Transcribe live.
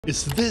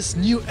Is this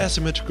new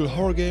asymmetrical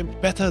horror game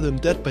better than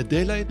Dead by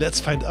Daylight? Let's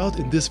find out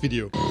in this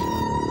video.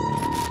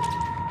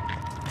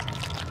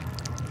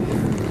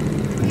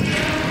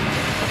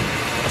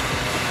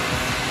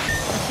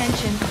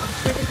 Attention,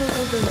 critical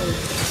overload.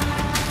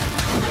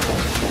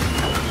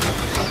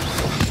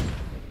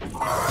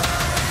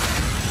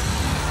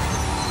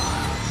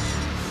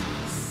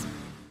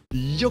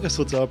 Yo guys,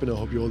 what's up, and I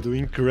hope you're all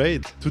doing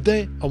great.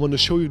 Today I want to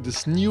show you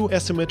this new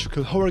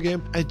asymmetrical horror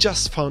game. I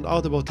just found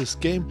out about this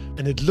game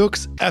and it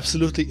looks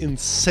absolutely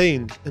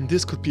insane, and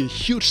this could be a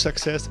huge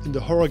success in the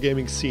horror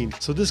gaming scene.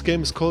 So this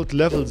game is called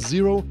Level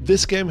 0.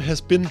 This game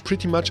has been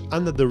pretty much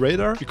under the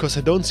radar because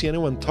I don't see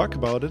anyone talk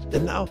about it.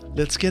 And now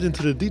let's get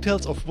into the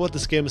details of what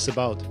this game is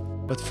about.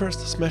 But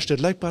first, smash that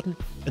like button,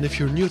 and if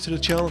you're new to the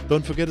channel,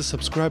 don't forget to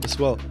subscribe as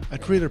well.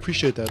 I'd really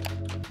appreciate that.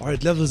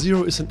 Alright, Level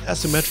 0 is an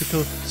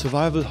asymmetrical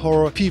survival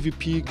horror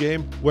PvP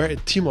game where a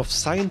team of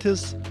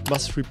scientists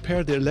must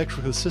repair the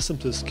electrical system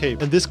to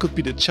escape. And this could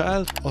be the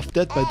child of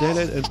Dead by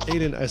Daylight and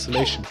Alien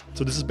Isolation.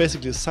 So this is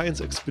basically a science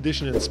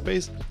expedition in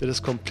space that has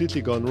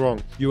completely gone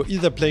wrong. You're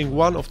either playing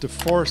one of the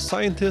 4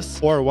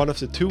 scientists or one of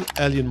the 2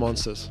 alien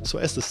monsters. So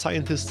as the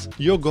scientists,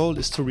 your goal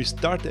is to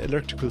restart the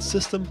electrical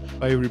system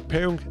by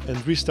repairing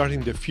and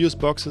restarting the fuse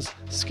boxes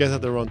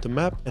scattered around the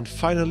map. And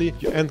finally,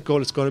 your end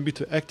goal is going to be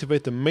to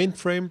activate the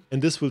mainframe,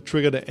 and this will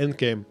trigger the end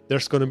game.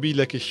 There's going to be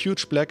like a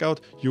huge blackout,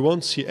 you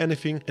won't see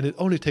anything, and it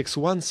only takes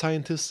one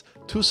scientist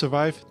to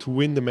survive to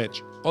win the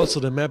match. Also,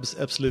 the map is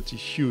absolutely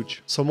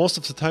huge, so most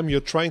of the time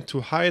you're trying to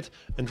hide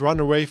and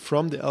run away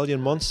from the alien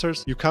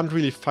monsters. You can't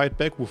really fight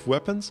back with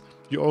weapons,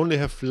 you only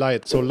have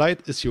light, so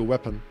light is your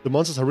weapon. The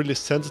monsters are really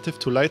sensitive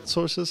to light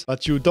sources,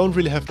 but you don't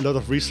really have a lot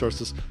of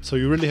resources, so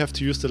you really have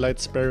to use the light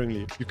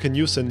sparingly. You can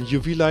use an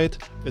UV light,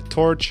 a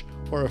torch,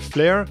 or a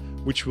flare,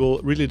 which will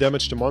really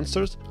damage the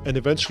monsters and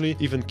eventually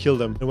even kill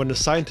them. And when the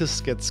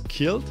scientist gets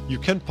killed, you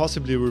can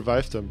possibly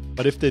revive them.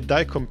 But if they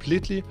die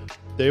completely,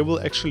 they will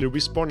actually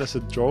respawn as a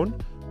drone.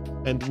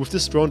 And with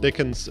this drone they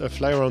can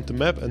fly around the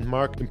map and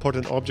mark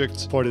important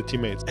objects for the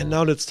teammates. And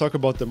now let's talk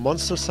about the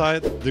monster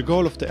side. The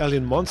goal of the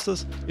alien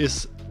monsters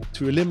is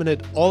to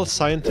eliminate all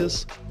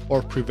scientists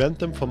or prevent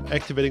them from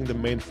activating the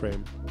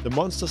mainframe. The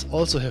monsters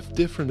also have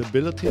different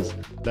abilities,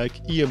 like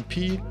EMP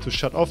to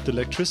shut off the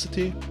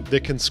electricity. They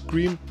can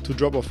scream to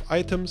drop off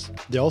items.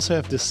 They also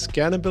have this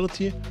scan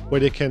ability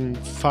where they can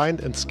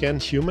find and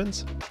scan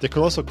humans. They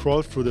can also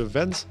crawl through the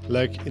vents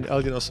like in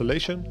Alien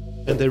Isolation.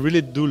 And they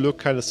really do look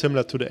kind of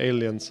similar to the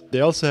aliens. They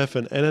also have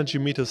an energy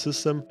meter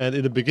system, and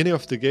in the beginning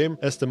of the game,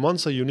 as the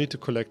monster, you need to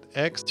collect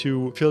eggs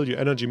to fill your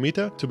energy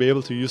meter to be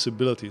able to use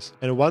abilities.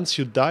 And once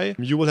you die,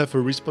 you will have a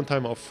respawn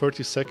time of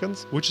 30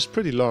 seconds, which is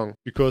pretty long,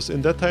 because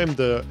in that time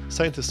the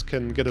scientists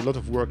can get a lot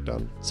of work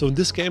done. So in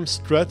this game,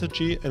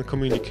 strategy and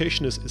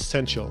communication is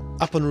essential.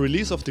 Upon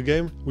release of the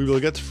game, we will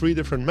get 3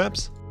 different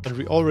maps. And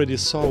we already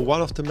saw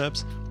one of the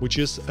maps, which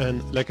is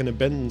like an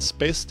abandoned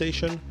space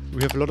station.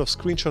 We have a lot of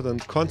screenshots and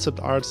concept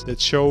arts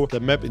that show the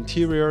map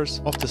interiors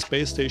of the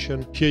space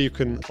station. Here you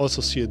can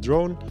also see a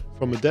drone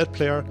from a dead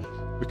player.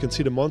 We can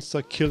see the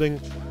monster killing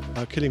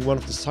one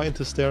of the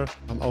scientists there.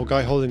 Our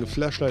guy holding a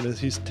flashlight and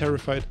he's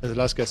terrified, and the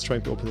last guy's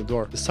trying to open the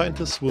door. The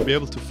scientists will be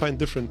able to find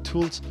different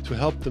tools to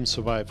help them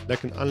survive,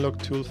 like an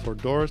unlock tool for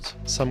doors,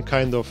 some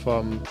kind of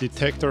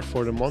detector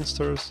for the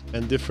monsters,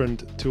 and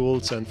different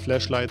tools and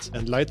flashlights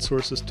and light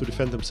sources to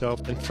defend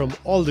themselves. And from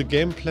all the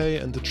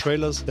gameplay and the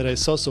trailers that I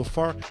saw so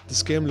far,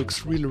 this game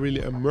looks really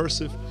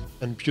immersive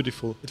and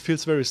beautiful. It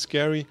feels very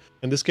scary,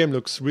 and this game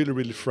looks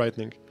really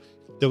frightening.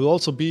 There will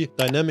also be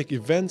dynamic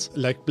events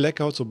like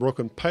blackouts or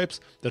broken pipes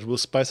that will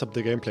spice up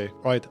the gameplay.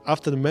 Right,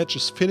 after the match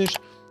is finished,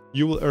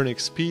 you will earn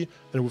XP,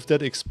 and with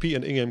that XP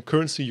and in-game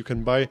currency you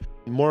can buy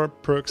more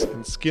perks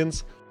and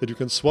skins that you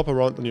can swap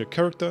around on your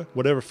character,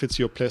 whatever fits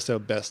your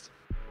playstyle best.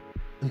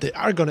 And they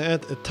are gonna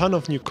add a ton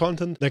of new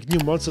content, like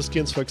new monster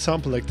skins, for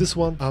example, like this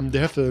one. They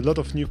have a lot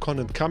of new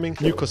content coming,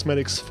 new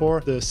cosmetics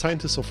for the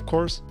scientists, of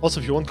course.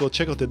 Also, if you want, go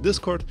check out their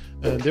Discord,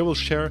 and they will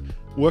share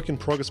work in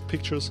progress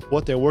pictures,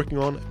 what they're working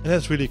on, and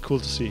that's really cool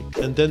to see.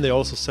 And then they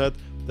also said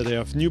that they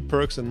have new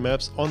perks and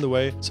maps on the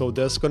way, so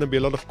there's gonna be a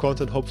lot of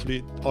content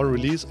hopefully on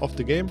release of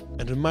the game.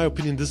 And in my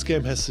opinion, this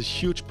game has a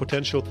huge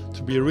potential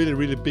to be a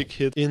really big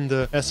hit in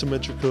the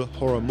asymmetrical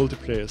horror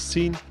multiplayer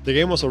scene. The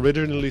game was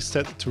originally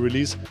set to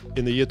release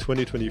in the year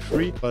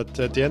 2023, but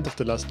at the end of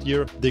the last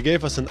year they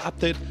gave us an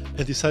update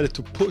and decided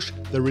to push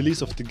the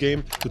release of the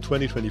game to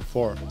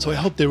 2024. So I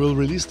hope they will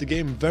release the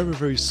game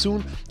very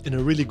soon in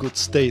a really good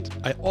state.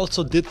 I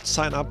also did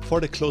sign up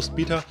for the closed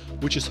beta,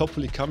 which is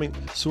hopefully coming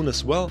soon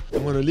as well.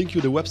 I'm gonna link you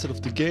the website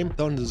of the game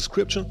down in the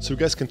description, so you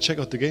guys can check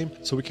out the game,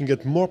 so we can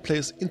get more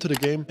players into the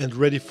game and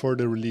ready for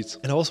the release.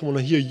 And I also want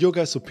to hear your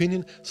guys'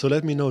 opinion, so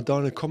let me know down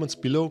in the comments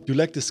below. Do you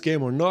like this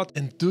game or not?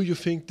 And do you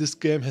think this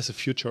game has a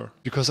future?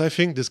 Because I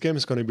think this game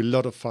is going to be a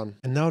lot of fun.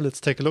 And now let's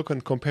take a look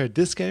and compare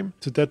this game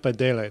to Dead by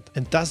Daylight.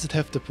 And does it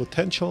have the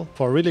potential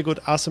for a really good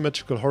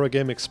asymmetrical horror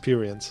game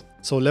experience?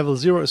 So Level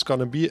 0 is going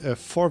to be a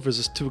 4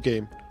 vs 2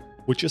 game.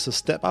 which is a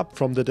step up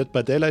from the Dead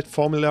by Daylight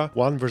formula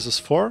 1 versus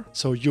 4.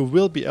 So you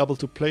will be able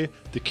to play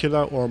the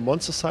killer or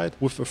monster side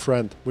with a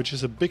friend, which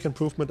is a big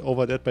improvement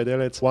over Dead by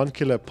Daylight's one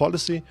killer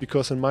policy,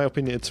 because in my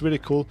opinion it's really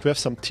cool to have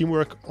some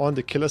teamwork on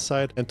the killer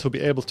side and to be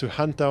able to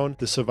hunt down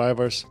the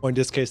survivors, or in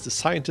this case the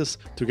scientists,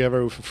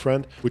 together with a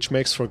friend, which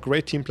makes for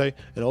great team play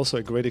and also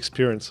a great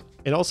experience.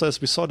 And also, as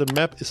we saw, the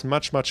map is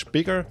much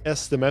bigger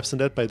as the maps in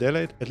Dead by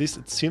Daylight. At least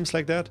it seems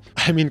like that.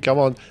 I mean, come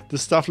on,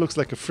 this stuff looks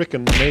like a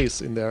freaking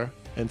maze in there.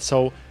 And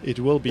so it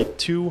will be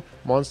 2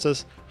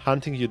 monsters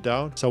hunting you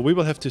down. So we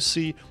will have to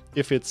see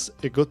if it's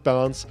a good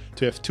balance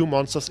to have 2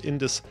 monsters in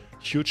this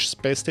huge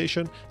space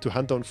station to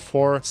hunt down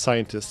 4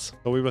 scientists.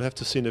 So we will have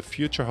to see in the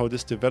future how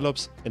this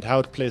develops and how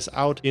it plays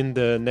out in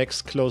the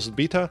next closed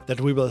beta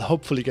that we will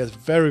hopefully get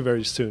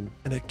very soon.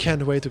 And I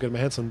can't wait to get my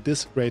hands on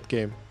this great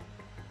game.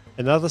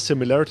 Another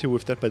similarity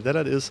with Dead by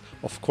Daylight is,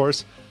 of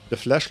course, the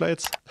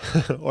flashlights,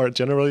 or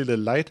generally the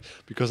light,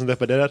 because in Dead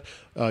by Daylight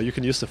you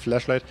can use the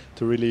flashlight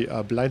to really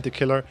blind the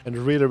killer and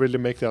really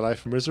make their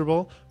life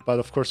miserable, but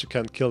of course you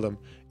can't kill them.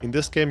 In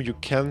this game you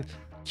can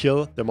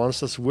kill the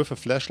monsters with a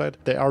flashlight.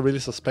 They are really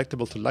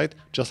susceptible to light,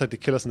 just like the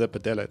killers in Dead by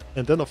Daylight.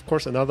 And then of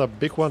course another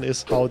big one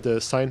is how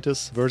the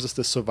scientists versus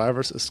the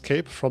survivors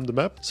escape from the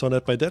map. So in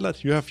Dead by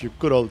Daylight you have your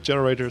good old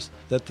generators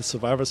that the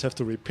survivors have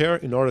to repair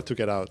in order to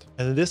get out.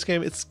 And in this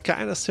game it's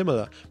kind of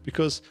similar,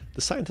 because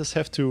the scientists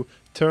have to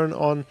turn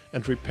on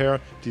and repair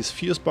these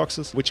fuse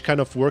boxes, which kind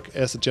of work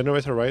as a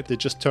generator, right? They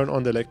just turn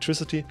on the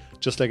electricity,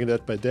 just like in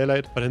Dead by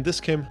Daylight. But in this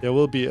game, there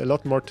will be a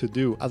lot more to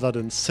do other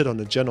than sit on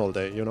a gen all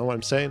day, you know what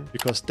I'm saying?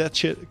 Because that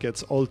shit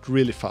gets old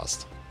really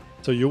fast.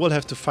 So you will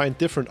have to find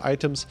different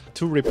items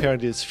to repair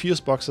these fuse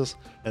boxes,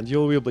 and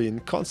you will be in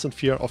constant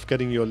fear of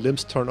getting your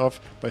limbs torn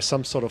off by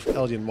some sort of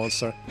alien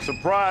monster.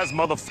 Surprise,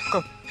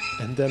 motherfucker!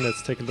 And then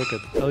let's take a look at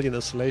Alien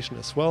Isolation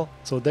as well.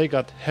 So they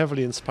got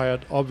heavily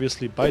inspired,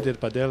 obviously, by Dead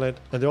by Daylight,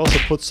 and they also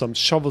put some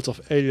shovels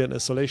of Alien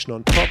Isolation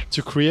on top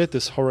to create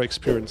this horror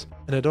experience.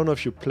 And I don't know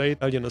if you played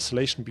Alien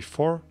Isolation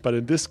before, but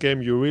in this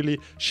game you really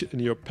shit in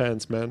your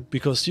pants, man,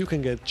 because you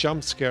can get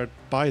jump scared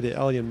by the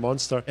alien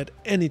monster at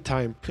any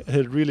time, and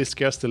it really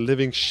scares the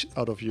living shit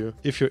out of you.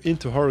 If you're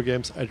into horror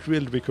games, I'd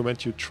really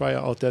recommend you try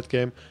out that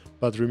game,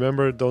 but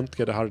remember, don't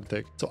get a heart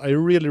attack. So I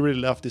really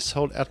love this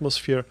whole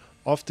atmosphere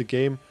of the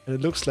game, and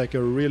it looks like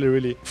a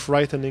really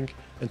frightening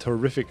and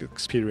horrific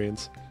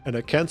experience. And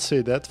I can't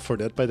say that for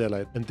Dead by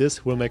Daylight, and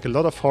this will make a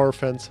lot of horror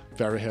fans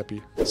very happy.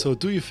 So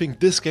do you think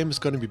this game is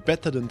gonna be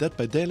better than Dead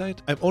by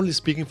Daylight? I'm only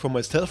speaking for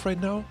myself right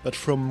now, but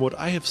from what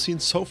I have seen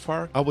so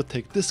far, I would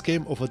take this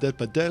game over Dead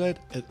by Daylight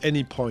at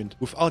any point,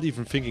 without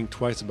even thinking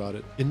twice about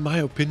it. In my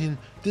opinion,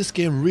 this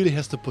game really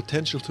has the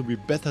potential to be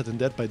better than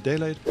Dead by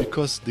Daylight,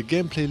 because the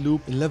gameplay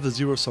loop in Level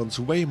 0 sounds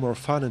way more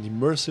fun and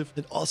immersive,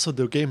 and also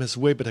the game has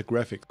way better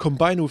graphics.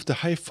 Combined with the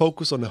high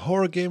focus on a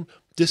horror game,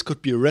 this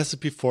could be a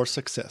recipe for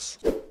success.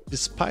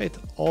 Despite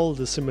all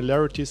the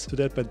similarities to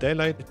Dead by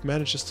Daylight, it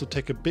manages to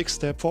take a big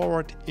step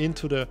forward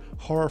into the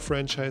horror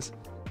franchise,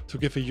 to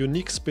give a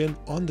unique spin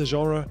on the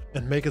genre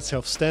and make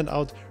itself stand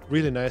out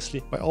really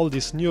nicely by all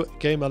these new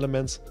game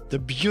elements, the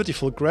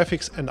beautiful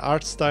graphics and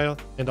art style,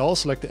 and I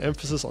also like the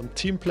emphasis on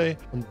team play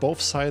on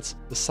both sides,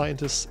 the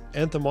scientists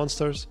and the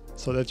monsters,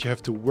 so that you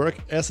have to work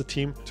as a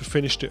team to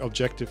finish the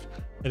objective,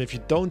 and if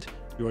you don't,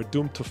 you are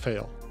doomed to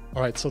fail.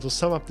 Alright, so to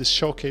sum up this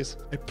showcase,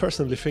 I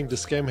personally think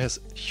this game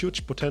has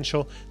huge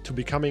potential to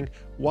becoming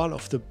one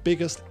of the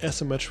biggest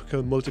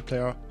asymmetrical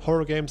multiplayer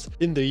horror games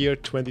in the year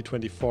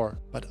 2024.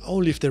 But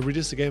only if they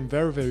release the game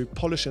very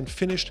polished and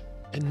finished,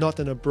 and not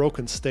in a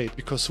broken state,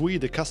 because we,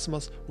 the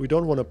customers, we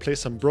don't want to play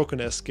some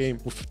broken ass game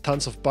with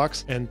tons of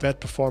bugs and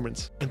bad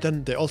performance. And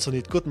then they also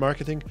need good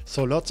marketing,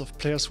 so lots of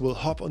players will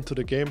hop onto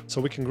the game,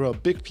 so we can grow a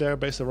big player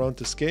base around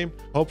this game.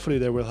 Hopefully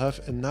they will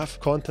have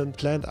enough content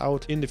planned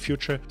out in the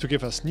future to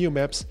give us new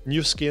maps,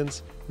 new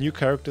skins, new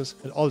characters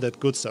and all that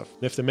good stuff.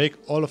 And if they make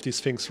all of these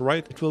things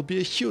right, it will be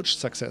a huge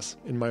success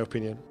in my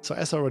opinion. So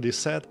as I already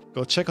said,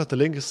 go check out the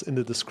links in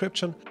the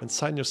description and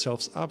sign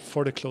yourselves up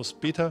for the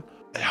closed beta.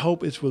 I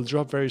hope it will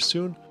drop very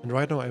soon, and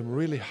right now I'm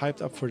really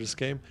hyped up for this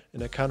game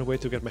and I can't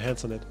wait to get my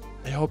hands on it.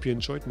 I hope you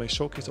enjoyed my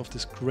showcase of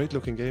this great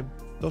looking game.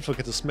 Don't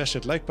forget to smash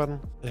that like button,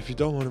 and if you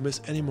don't want to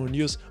miss any more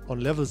news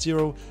on Level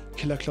 0,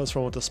 Killer Clowns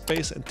from Outer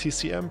Space and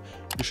TCM,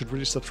 you should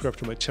really subscribe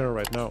to my channel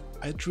right now.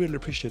 I'd really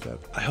appreciate that.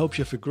 I hope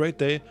you have a great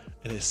day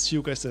and I see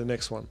you guys in the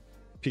next one.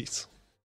 Peace.